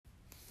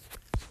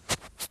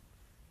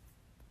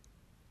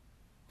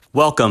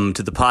Welcome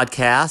to the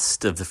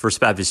podcast of the First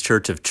Baptist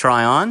Church of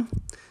Tryon.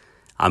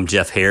 I'm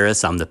Jeff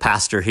Harris. I'm the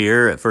pastor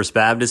here at First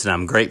Baptist, and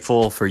I'm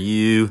grateful for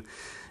you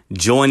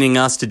joining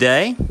us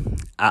today.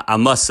 I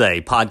must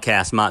say,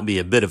 podcast might be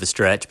a bit of a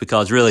stretch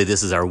because really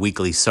this is our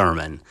weekly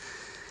sermon.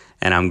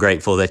 And I'm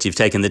grateful that you've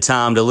taken the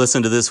time to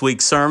listen to this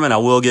week's sermon. I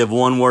will give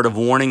one word of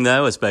warning,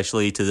 though,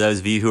 especially to those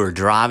of you who are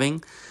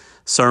driving.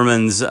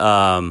 Sermons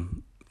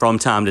from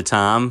time to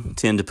time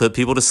tend to put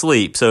people to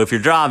sleep. So if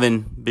you're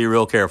driving, be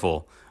real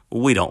careful.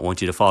 We don't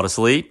want you to fall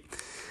asleep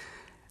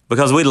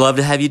because we'd love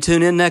to have you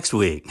tune in next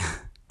week.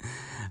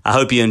 I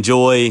hope you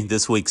enjoy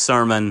this week's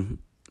sermon,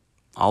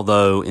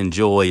 although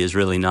enjoy is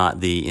really not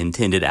the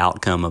intended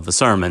outcome of a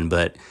sermon,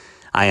 but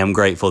I am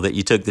grateful that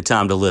you took the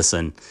time to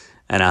listen,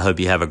 and I hope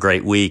you have a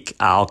great week.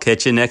 I'll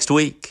catch you next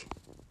week.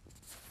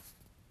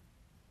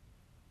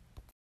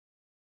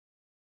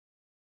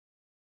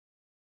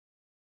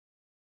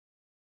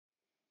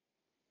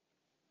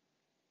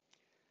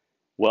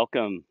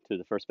 Welcome to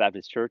the First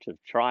Baptist Church of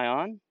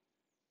Tryon.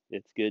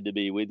 It's good to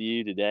be with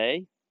you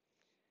today.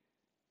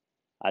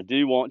 I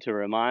do want to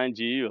remind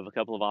you of a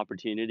couple of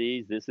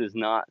opportunities. This is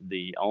not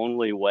the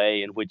only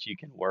way in which you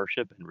can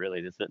worship, and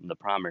really this isn't the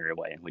primary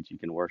way in which you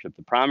can worship.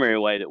 The primary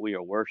way that we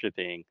are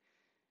worshiping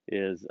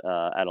is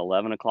at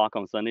 11 o'clock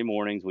on Sunday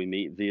mornings. We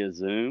meet via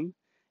Zoom.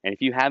 And if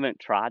you haven't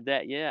tried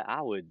that yet,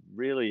 I would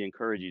really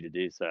encourage you to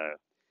do so.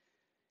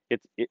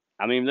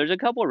 There's a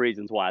couple of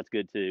reasons why it's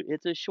good too.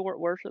 It's a short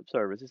worship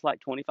service. It's like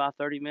 25,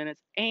 30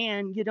 minutes,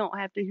 and you don't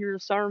have to hear a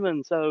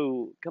sermon.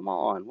 So come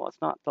on, what's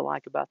not to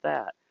like about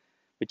that?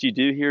 But you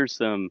do hear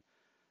some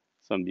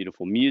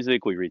beautiful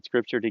music. We read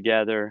scripture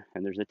together,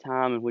 and there's a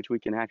time in which we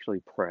can actually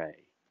pray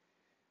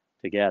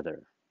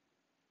together.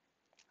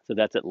 So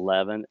that's at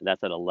 11.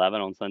 That's at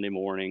 11 on Sunday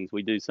mornings.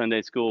 We do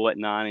Sunday school at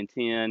 9 and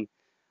 10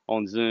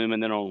 on Zoom,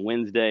 and then on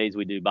Wednesdays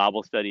we do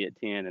Bible study at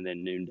 10 and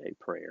then noonday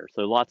prayer.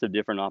 So lots of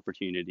different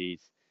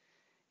opportunities.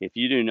 If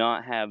you do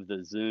not have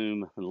the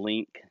Zoom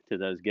link to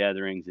those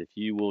gatherings, if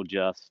you will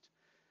just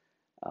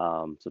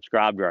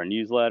subscribe to our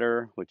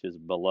newsletter, which is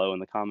below in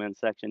the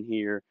comments section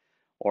here,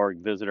 or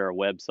visit our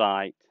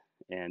website,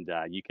 and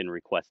you can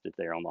request it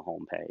there on the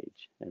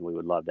homepage, and we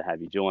would love to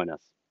have you join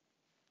us.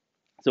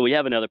 So we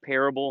have another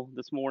parable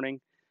this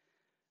morning,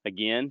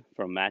 again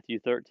from Matthew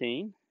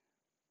 13.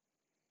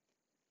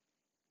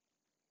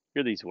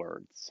 Hear these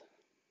words.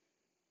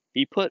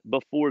 He put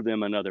before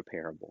them another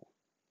parable.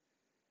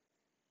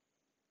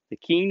 The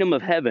kingdom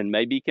of heaven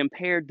may be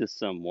compared to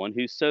someone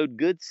who sowed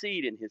good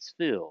seed in his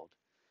field.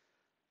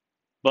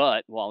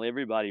 But while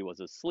everybody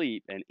was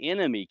asleep, an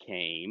enemy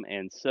came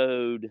and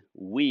sowed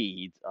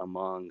weeds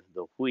among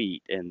the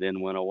wheat and then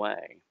went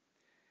away.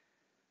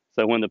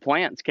 So when the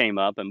plants came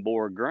up and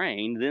bore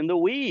grain, then the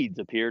weeds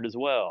appeared as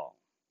well.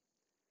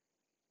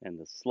 And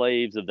the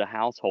slaves of the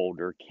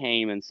householder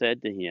came and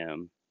said to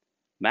him,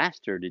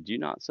 Master, did you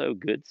not sow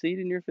good seed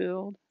in your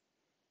field?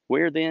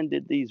 Where then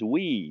did these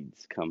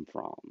weeds come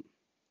from?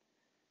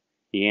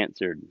 He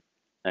answered,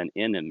 An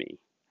enemy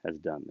has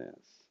done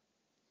this.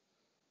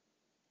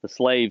 The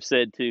slave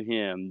said to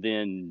him,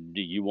 Then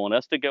do you want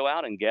us to go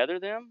out and gather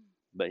them?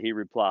 But he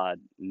replied,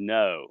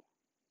 No.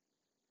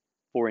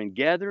 For in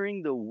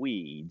gathering the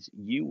weeds,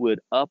 you would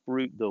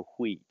uproot the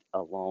wheat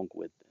along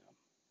with them.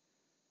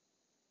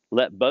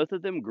 Let both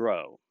of them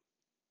grow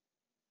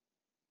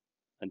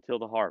until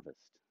the harvest.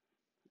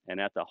 And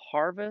at the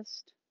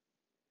harvest,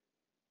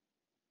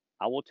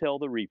 I will tell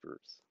the reapers,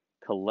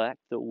 collect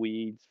the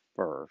weeds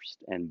first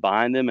and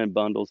bind them in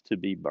bundles to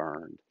be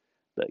burned,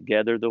 but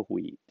gather the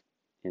wheat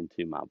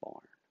into my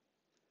barn.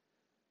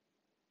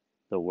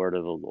 The word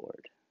of the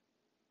Lord.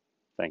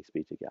 Thanks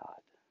be to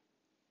God.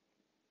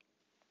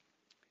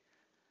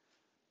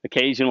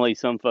 Occasionally,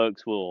 some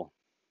folks will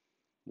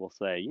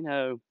say,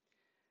 I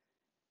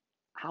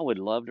would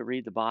love to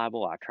read the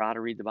Bible. I try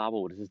to read the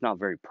Bible, but it's just not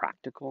very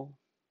practical.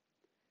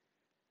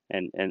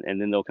 And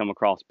then they'll come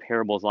across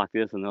parables like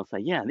this, and they'll say,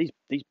 yeah,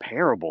 these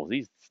parables,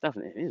 these stuff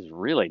is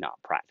really not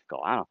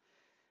practical.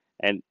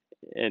 And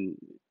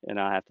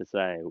I have to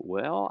say,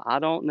 well, I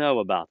don't know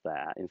about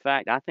that. In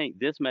fact, I think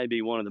this may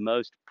be one of the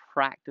most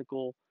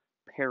practical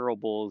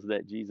parables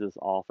that Jesus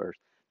offers.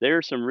 There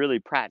are some really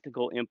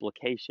practical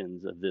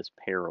implications of this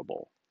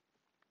parable,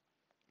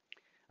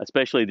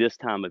 especially this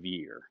time of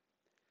year.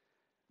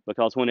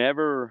 Because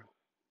whenever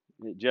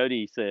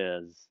Jody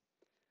says,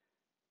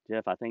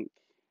 Jeff, I think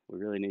we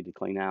really need to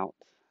clean out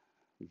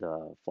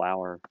the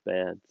flower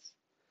beds.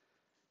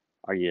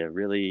 Are you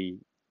really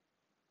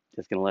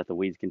just going to let the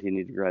weeds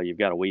continue to grow? You've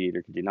got a weed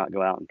eater. Could you not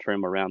go out and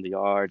trim around the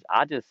yards?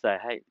 I just say,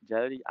 hey,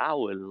 Jody, I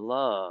would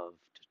love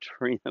to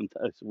trim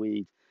those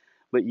weeds.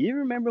 But you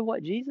remember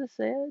what Jesus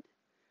said?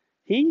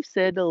 He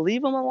said to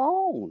leave them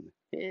alone.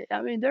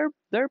 I mean,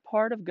 they're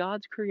part of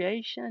God's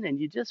creation, and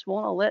you just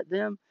want to let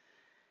them.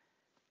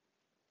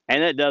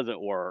 And that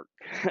doesn't work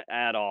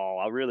at all.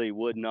 I really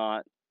would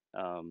not.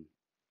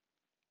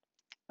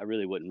 I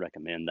really wouldn't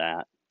recommend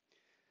that.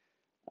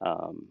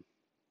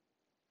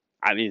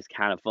 It's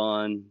kind of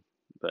fun,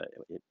 but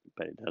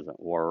it doesn't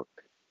work.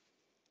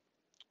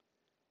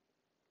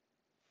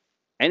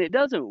 And it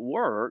doesn't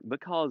work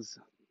because,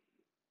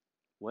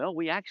 well,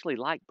 we actually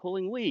like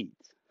pulling weeds.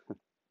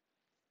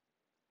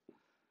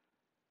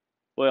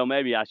 Well,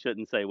 maybe I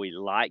shouldn't say we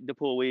like to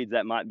pull weeds.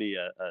 That might be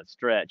a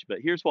stretch, but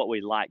here's what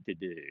we like to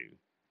do.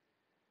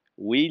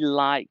 We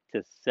like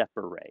to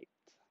separate.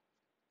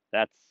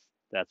 That's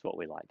what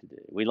we like to do.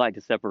 We like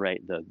to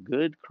separate the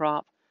good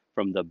crop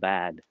from the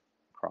bad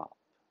crop.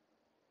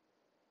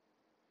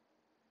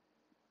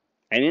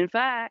 And in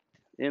fact,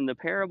 in the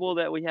parable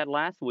that we had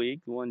last week,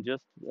 the one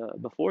just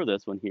before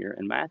this one here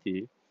in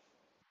Matthew,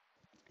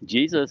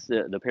 Jesus,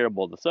 the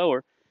parable of the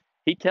sower,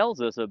 he tells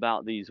us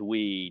about these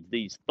weeds,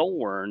 these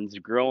thorns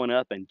growing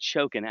up and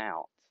choking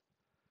out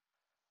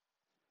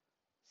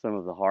some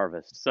of the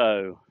harvest.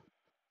 So,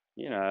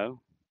 you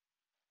know,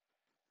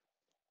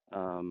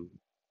 um,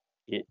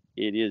 it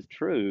is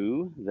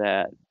true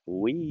that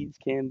weeds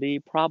can be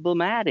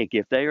problematic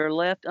if they are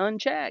left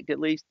unchecked, at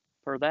least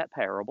per that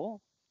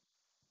parable.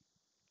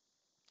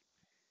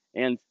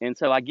 And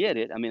so I get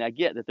it. I mean, I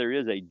get that there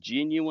is a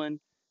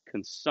genuine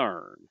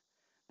concern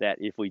that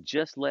if we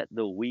just let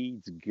the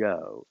weeds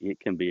go, it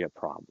can be a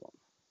problem,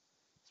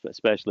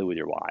 especially with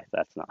your wife.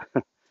 That's not,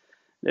 but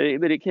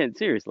it can,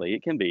 seriously,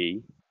 it can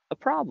be a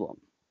problem.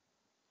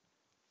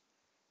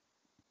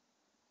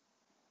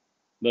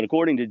 But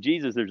according to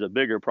Jesus, there's a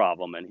bigger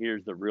problem, and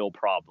here's the real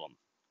problem: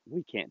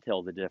 we can't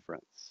tell the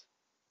difference.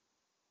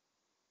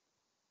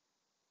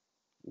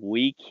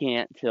 We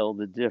can't tell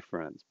the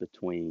difference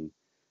between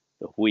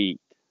the wheat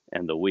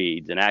and the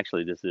weeds. And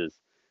actually, this is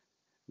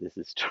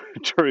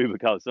true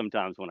because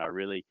sometimes when I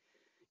really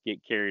get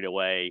carried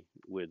away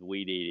with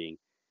weed eating,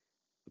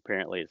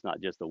 apparently it's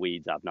not just the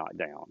weeds I've knocked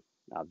down.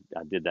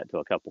 I did that to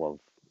a couple of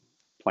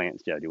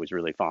plants Jody was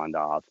really fond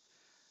of.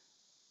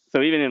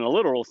 So even in a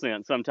literal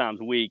sense, sometimes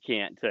we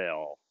can't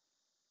tell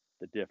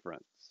the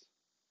difference.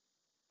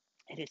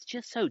 And it's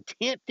just so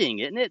tempting,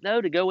 isn't it,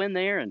 though, to go in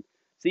there and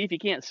see if you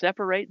can't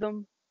separate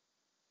them?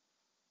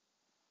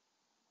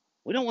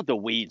 We don't want the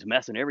weeds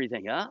messing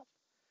everything up.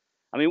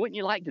 I mean, wouldn't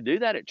you like to do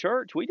that at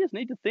church? We just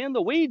need to thin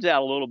the weeds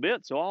out a little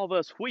bit so all of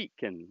us wheat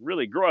can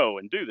really grow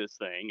and do this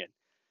thing. And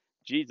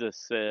Jesus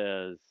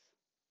says,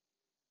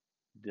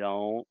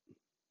 don't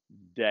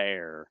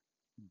dare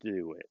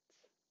do it.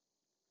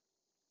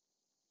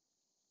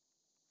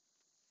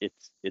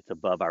 It's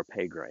above our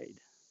pay grade.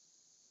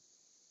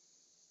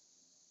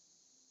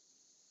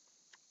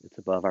 It's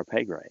above our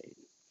pay grade.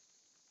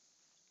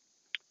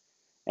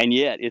 And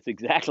yet, it's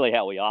exactly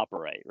how we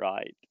operate,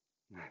 right?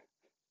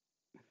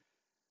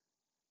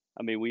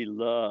 I mean, we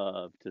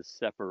love to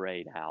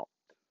separate out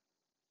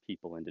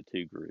people into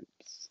two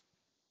groups.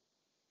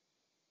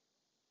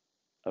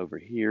 Over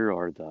here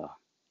are the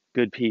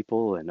good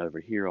people, and over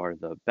here are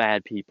the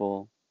bad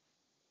people.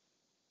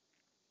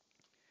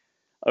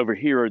 Over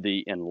here are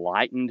the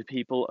enlightened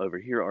people. Over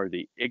here are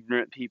the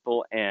ignorant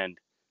people. And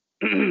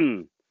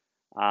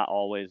I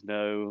always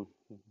know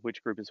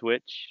which group is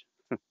which.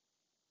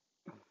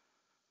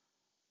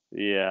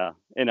 Yeah.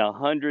 In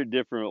 100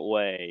 different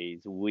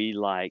ways, we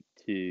like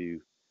to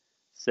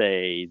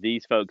say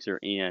these folks are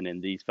in and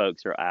these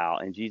folks are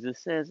out. And Jesus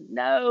says,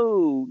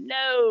 no,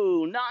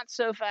 no, not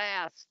so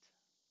fast.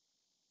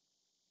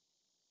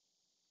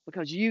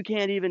 Because you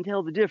can't even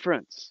tell the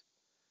difference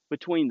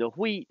between the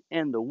wheat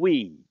and the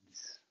weeds.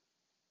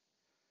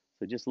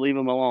 So just leave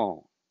them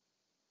alone.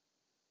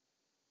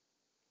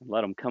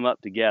 Let them come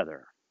up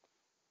together.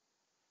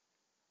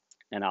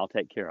 And I'll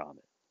take care of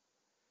it.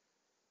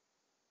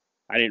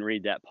 I didn't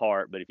read that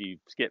part, but if you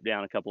skip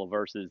down a couple of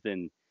verses,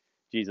 then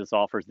Jesus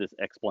offers this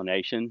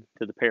explanation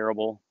to the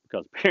parable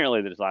because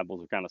apparently the disciples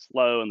were kind of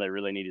slow and they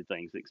really needed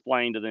things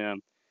explained to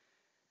them.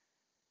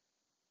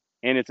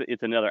 And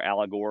it's another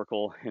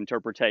allegorical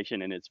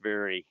interpretation, and it's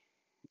very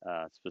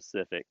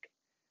specific.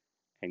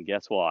 And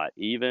guess what?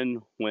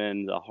 Even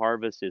when the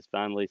harvest is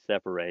finally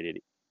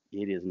separated,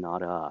 it is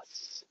not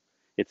us.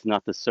 It's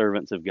not the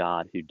servants of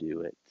God who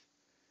do it.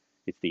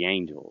 It's the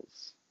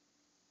angels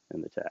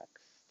in the text.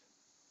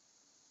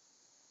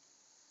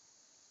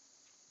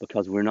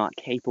 Because we're not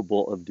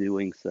capable of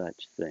doing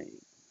such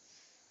things.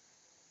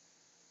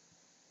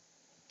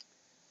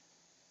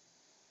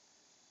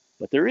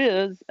 But there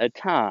is a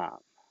time.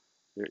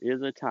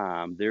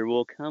 There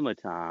will come a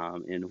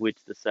time in which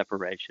the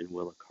separation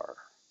will occur.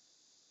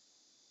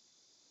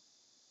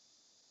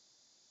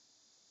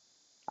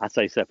 I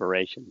say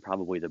separation,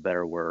 probably the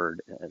better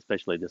word,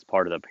 especially this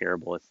part of the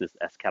parable. It's this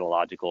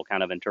eschatological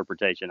kind of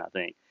interpretation, I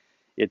think.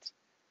 It's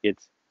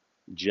it's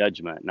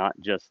judgment, not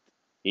just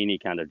any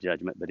kind of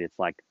judgment, but it's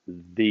like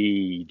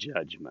the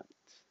judgment.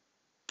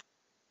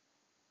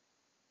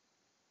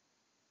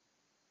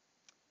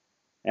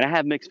 And I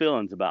have mixed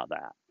feelings about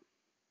that.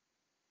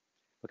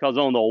 Because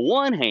on the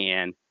one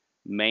hand,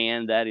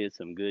 man, that is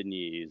some good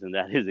news, and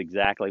that is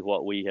exactly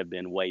what we have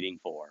been waiting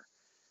for.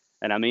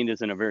 And I mean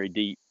this in a very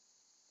deep,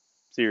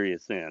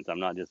 serious sense. I'm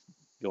not just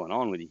going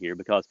on with you here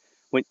because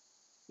when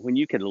when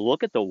you can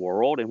look at the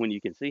world and when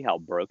you can see how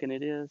broken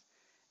it is,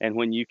 and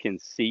when you can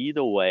see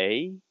the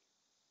way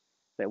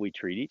that we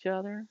treat each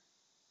other,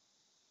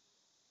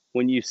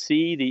 When you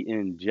see the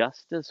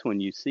injustice, when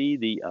you see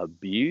the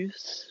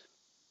abuse,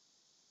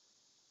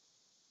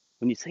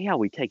 when you see how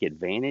we take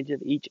advantage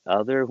of each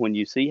other, when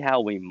you see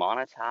how we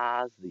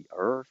monetize the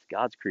earth,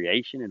 God's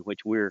creation, in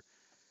which we're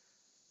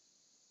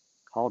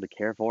called to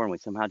care for, and we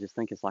somehow just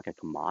think it's like a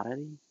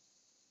commodity,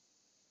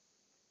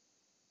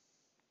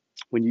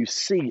 when you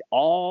see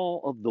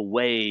all of the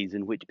ways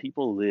in which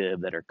people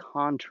live that are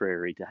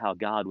contrary to how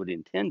God would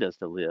intend us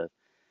to live,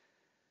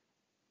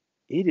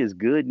 it is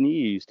good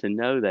news to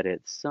know that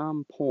at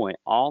some point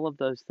all of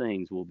those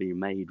things will be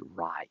made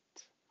right.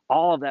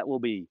 All of that will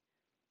be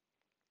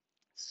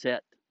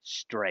set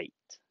straight.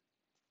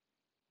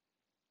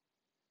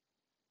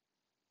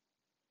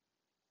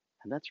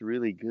 And that's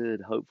really good,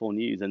 hopeful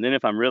news. And then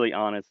if I'm really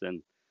honest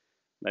and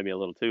maybe a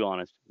little too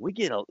honest, I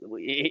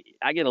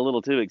get a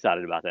little too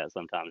excited about that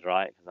sometimes,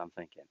 right? Because I'm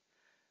thinking,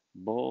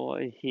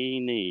 boy, he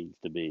needs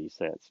to be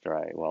set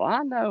straight. Well, I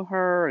know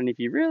her, and if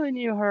you really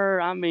knew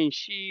her, I mean,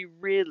 she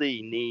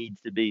really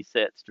needs to be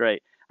set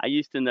straight. I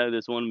used to know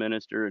this one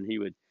minister, and he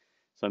would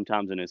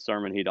sometimes in his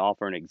sermon, he'd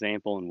offer an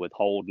example and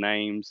withhold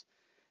names.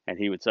 And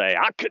he would say,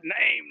 I could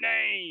name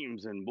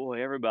names. And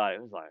boy, everybody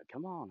was like,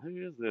 come on,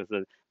 who is this?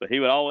 But he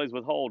would always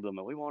withhold them.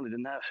 And we wanted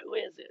to know, who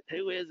is it?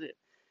 Who is it?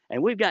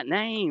 And we've got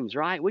names,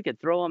 right? We could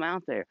throw them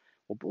out there.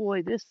 Well,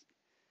 boy,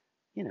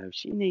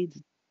 she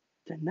needs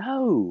to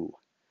know.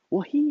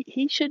 Well,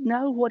 he should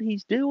know what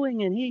he's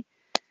doing,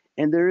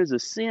 and there is a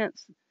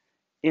sense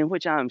in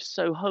which I'm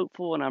so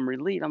hopeful and I'm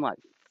relieved. I'm like,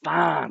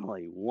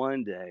 finally,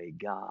 one day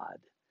God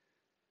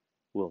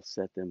will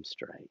set them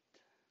straight.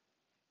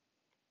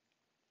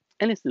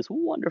 And it's a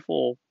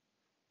wonderful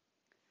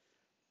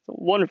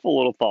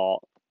little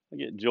thought. I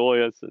get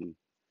joyous and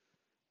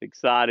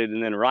excited,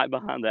 and then right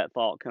behind that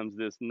thought comes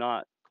this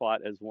not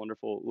quite as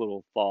wonderful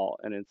little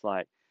thought, and it's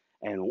like,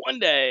 and one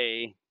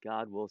day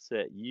God will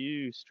set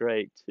you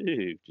straight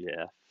too,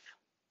 Jeff.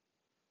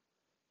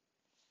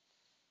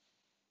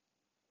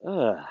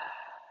 Ugh.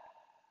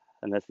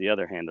 And that's the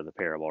other hand of the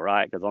parable,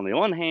 right? Because on the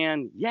one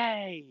hand,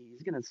 yay,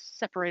 he's going to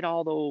separate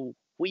all the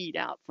wheat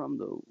out from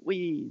the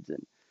weeds,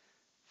 and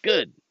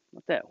good,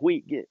 let that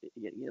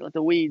let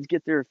the weeds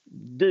get their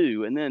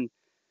due. And then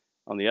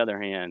on the other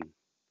hand,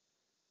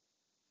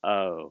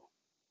 oh,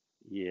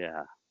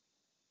 yeah,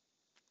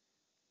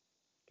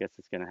 guess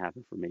it's going to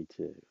happen for me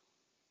too.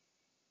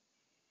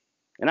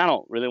 And I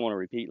don't really want to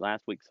repeat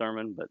last week's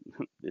sermon, but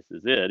this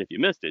is it. If you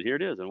missed it, here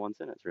it is in one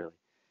sentence, really.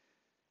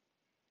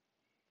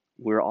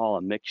 We're all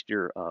a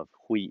mixture of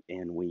wheat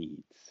and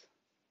weeds.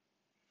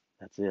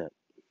 That's it.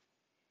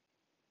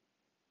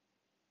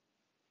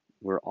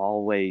 We're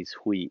always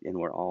wheat and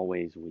we're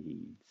always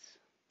weeds.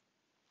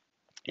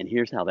 And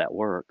here's how that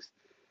works.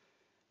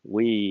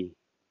 We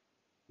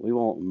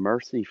want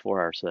mercy for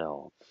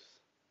ourselves.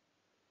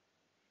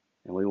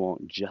 And we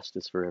want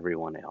justice for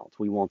everyone else.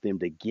 We want them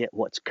to get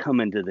what's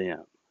coming to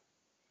them.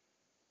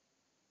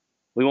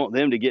 We want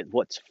them to get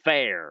what's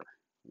fair.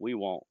 We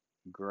want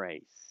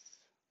grace.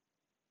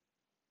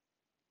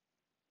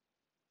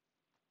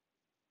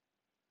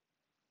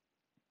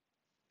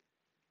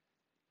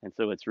 And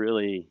so it's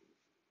really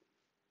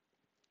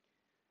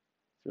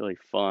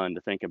fun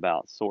to think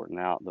about sorting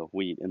out the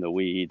wheat and the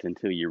weeds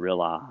until you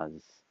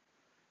realize,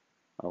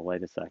 oh,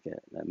 wait a second,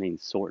 that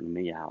means sorting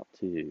me out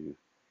too.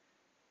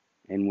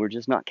 And we're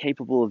just not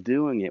capable of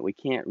doing it. We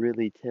can't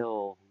really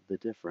tell the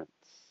difference.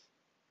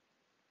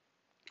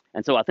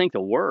 And so I think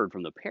the word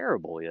from the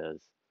parable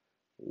is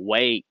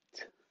wait.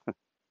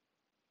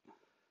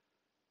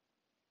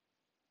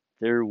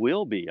 There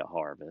will be a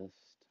harvest.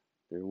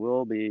 There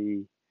will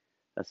be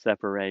a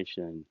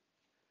separation.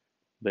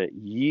 But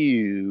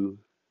you,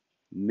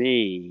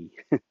 me,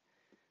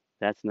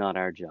 that's not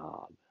our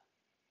job.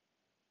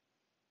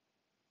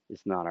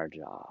 It's not our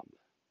job.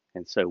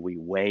 And so we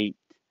wait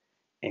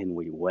and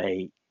we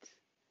wait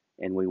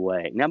and we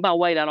wait. Now, by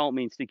wait, I don't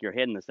mean stick your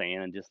head in the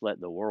sand and just let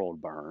the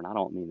world burn. I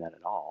don't mean that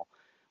at all.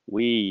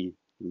 We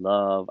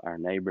love our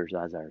neighbors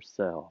as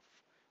ourselves.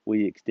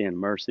 We extend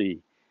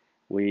mercy.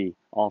 We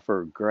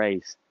offer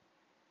grace.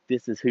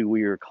 This is who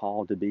we are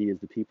called to be as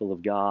the people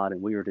of God,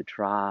 and we are to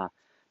try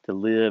to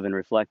live and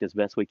reflect as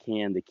best we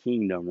can the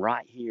kingdom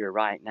right here,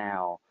 right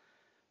now.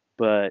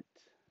 But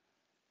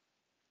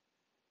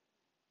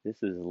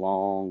this is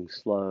long,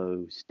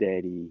 slow,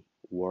 steady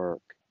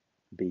work.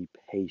 Be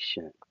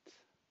patient.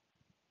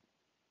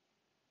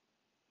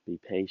 Be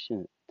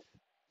patient,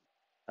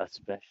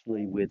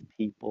 especially with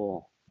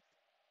people.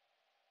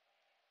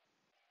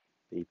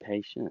 Be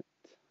patient.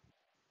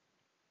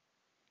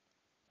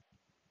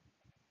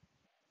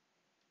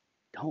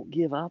 Don't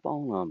give up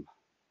on them.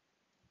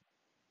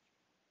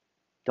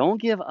 Don't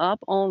give up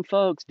on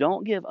folks.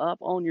 Don't give up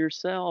on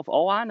yourself.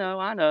 Oh, I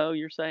know.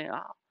 You're saying,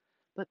 oh,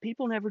 but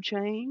people never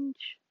change.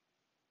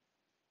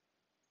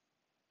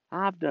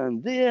 I've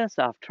done this.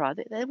 I've tried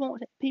that.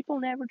 People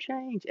never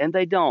change. And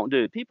they don't,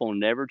 dude. People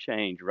never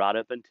change right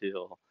up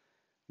until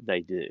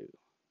they do.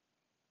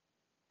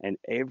 And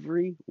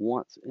every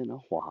once in a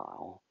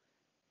while,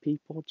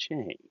 people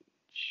change.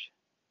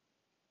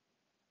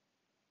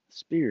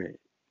 Spirit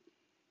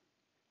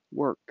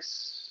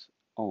works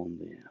on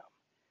them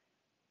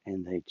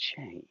and they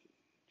change.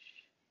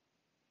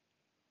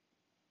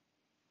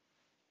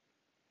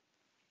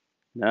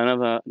 None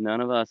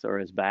of us are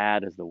as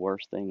bad as the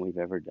worst thing we've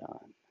ever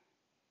done.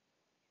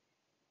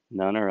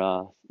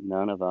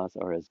 None of us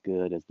are as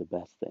good as the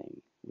best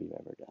thing we've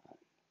ever done.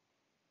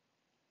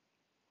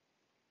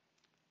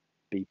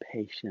 Be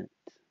patient.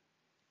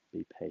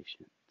 Be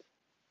patient.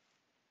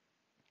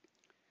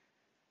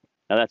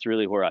 Now that's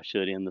really where I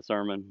should end the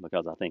sermon,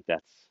 because I think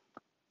that's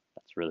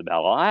really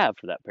about all I have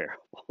for that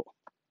parable.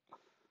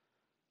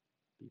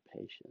 Be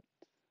patient.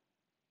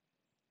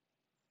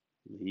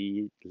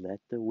 Let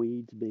the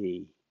weeds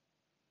be.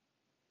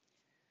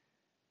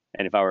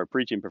 And if I were a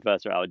preaching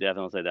professor, I would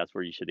definitely say that's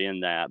where you should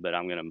end that, but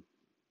I'm going to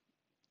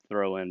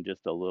throw in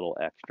just a little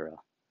extra.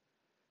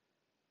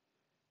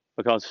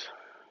 Because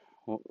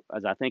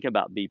as I think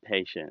about be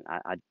patient,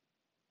 I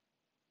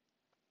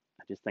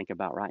just think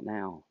about right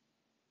now.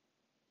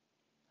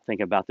 I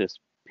think about this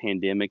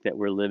pandemic that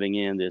we're living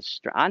in.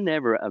 I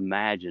never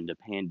imagined a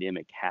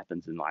pandemic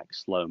happens in like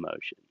slow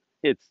motion.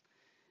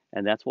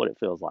 And that's what it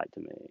feels like to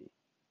me.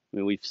 I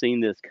mean, we've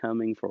seen this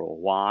coming for a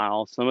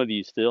while. Some of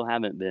you still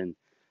haven't been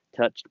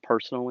touched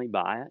personally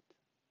by it.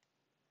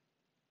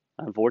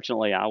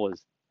 Unfortunately, I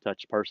was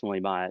touched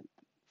personally by it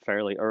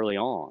fairly early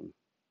on.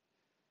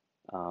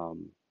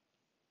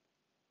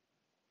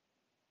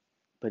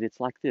 But it's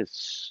like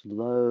this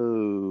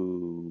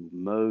slow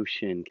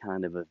motion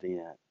kind of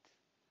event.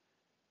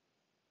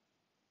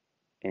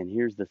 And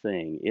here's the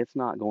thing, it's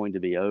not going to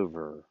be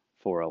over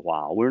for a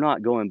while. We're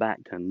not going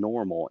back to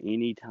normal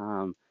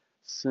anytime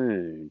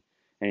soon.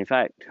 And in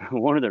fact,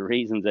 one of the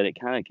reasons that it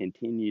kind of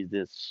continues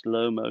this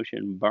slow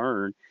motion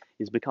burn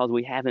is because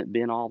we haven't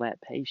been all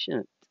that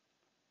patient.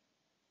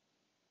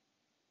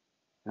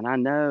 And I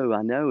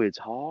know it's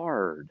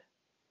hard.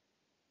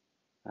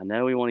 I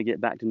know we want to get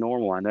back to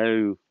normal. I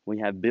know we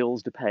have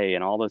bills to pay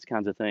and all those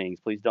kinds of things.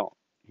 Please don't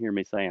hear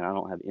me saying I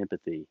don't have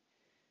empathy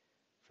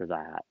for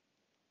that.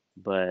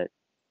 But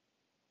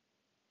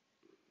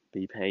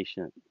be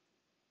patient.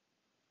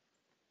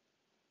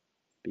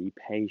 Be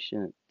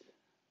patient.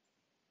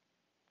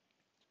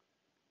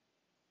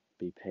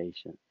 Be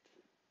patient.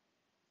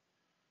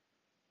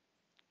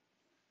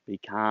 Be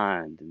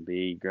kind and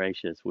be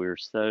gracious. We're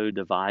so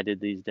divided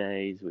these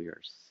days. We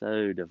are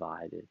so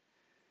divided.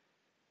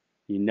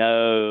 You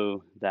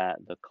know that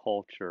the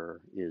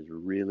culture is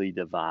really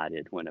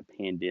divided when a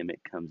pandemic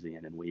comes in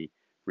and we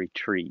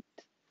retreat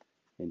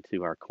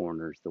into our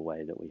corners the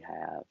way that we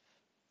have.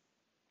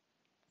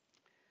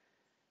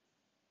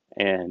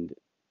 And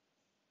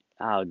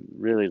I would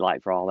really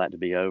like for all that to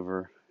be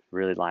over,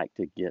 really like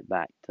to get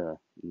back to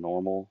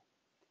normal.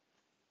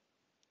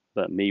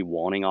 But me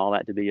wanting all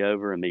that to be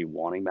over and me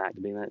wanting back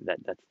to be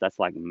that's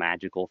like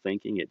magical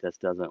thinking. It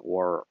just doesn't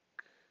work.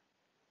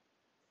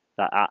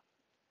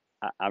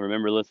 I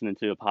remember listening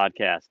to a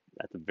podcast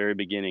at the very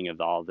beginning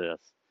of all this,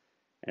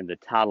 and the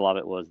title of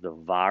it was "The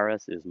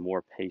Virus is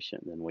More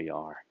Patient Than We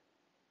Are."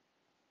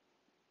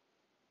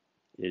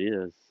 It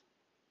is.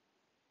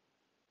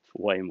 It's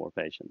way more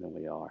patient than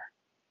we are.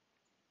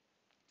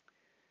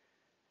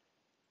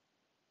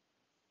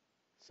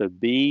 So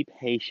be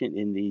patient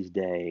in these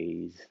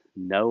days,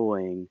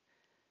 knowing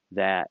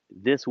that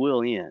this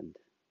will end.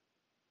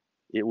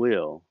 It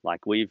will.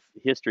 Like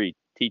history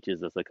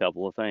teaches us a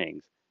couple of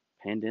things.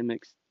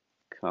 Pandemics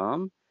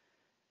come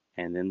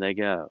and then they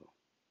go.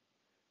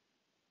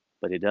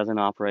 But it doesn't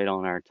operate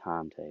on our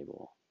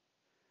timetable.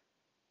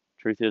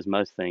 Truth is,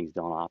 most things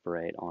don't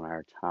operate on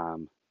our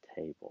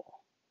timetable.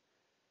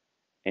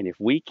 And if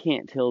we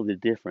can't tell the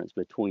difference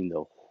between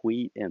the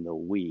wheat and the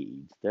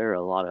weeds, there are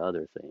a lot of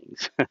other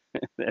things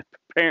that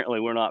apparently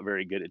we're not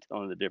very good at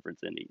telling the difference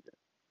in either.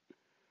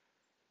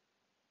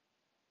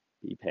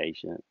 Be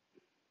patient,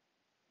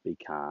 be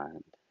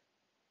kind,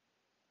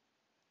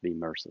 be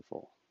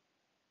merciful,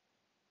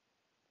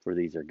 for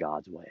these are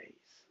God's ways.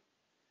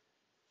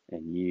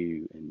 And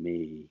you and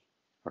me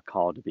are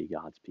called to be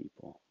God's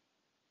people.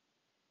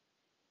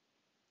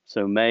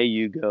 So may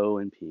you go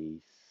in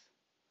peace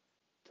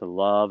to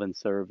love and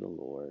serve the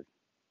Lord.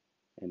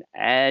 And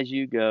as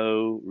you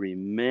go,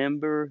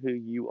 remember who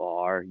you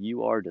are.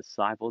 You are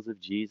disciples of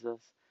Jesus,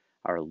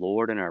 our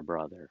Lord and our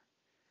brother,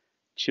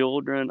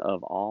 children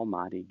of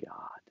Almighty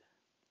God,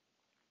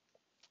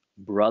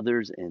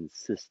 brothers and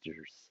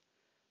sisters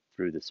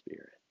through the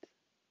Spirit.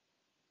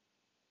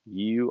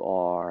 You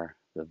are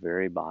the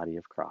very body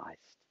of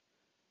Christ.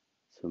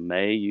 So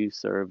may you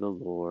serve the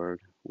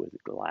Lord with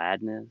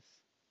gladness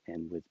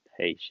and with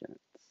patience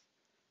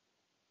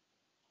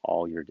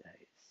all your days.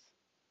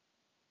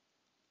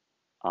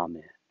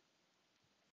 Amen.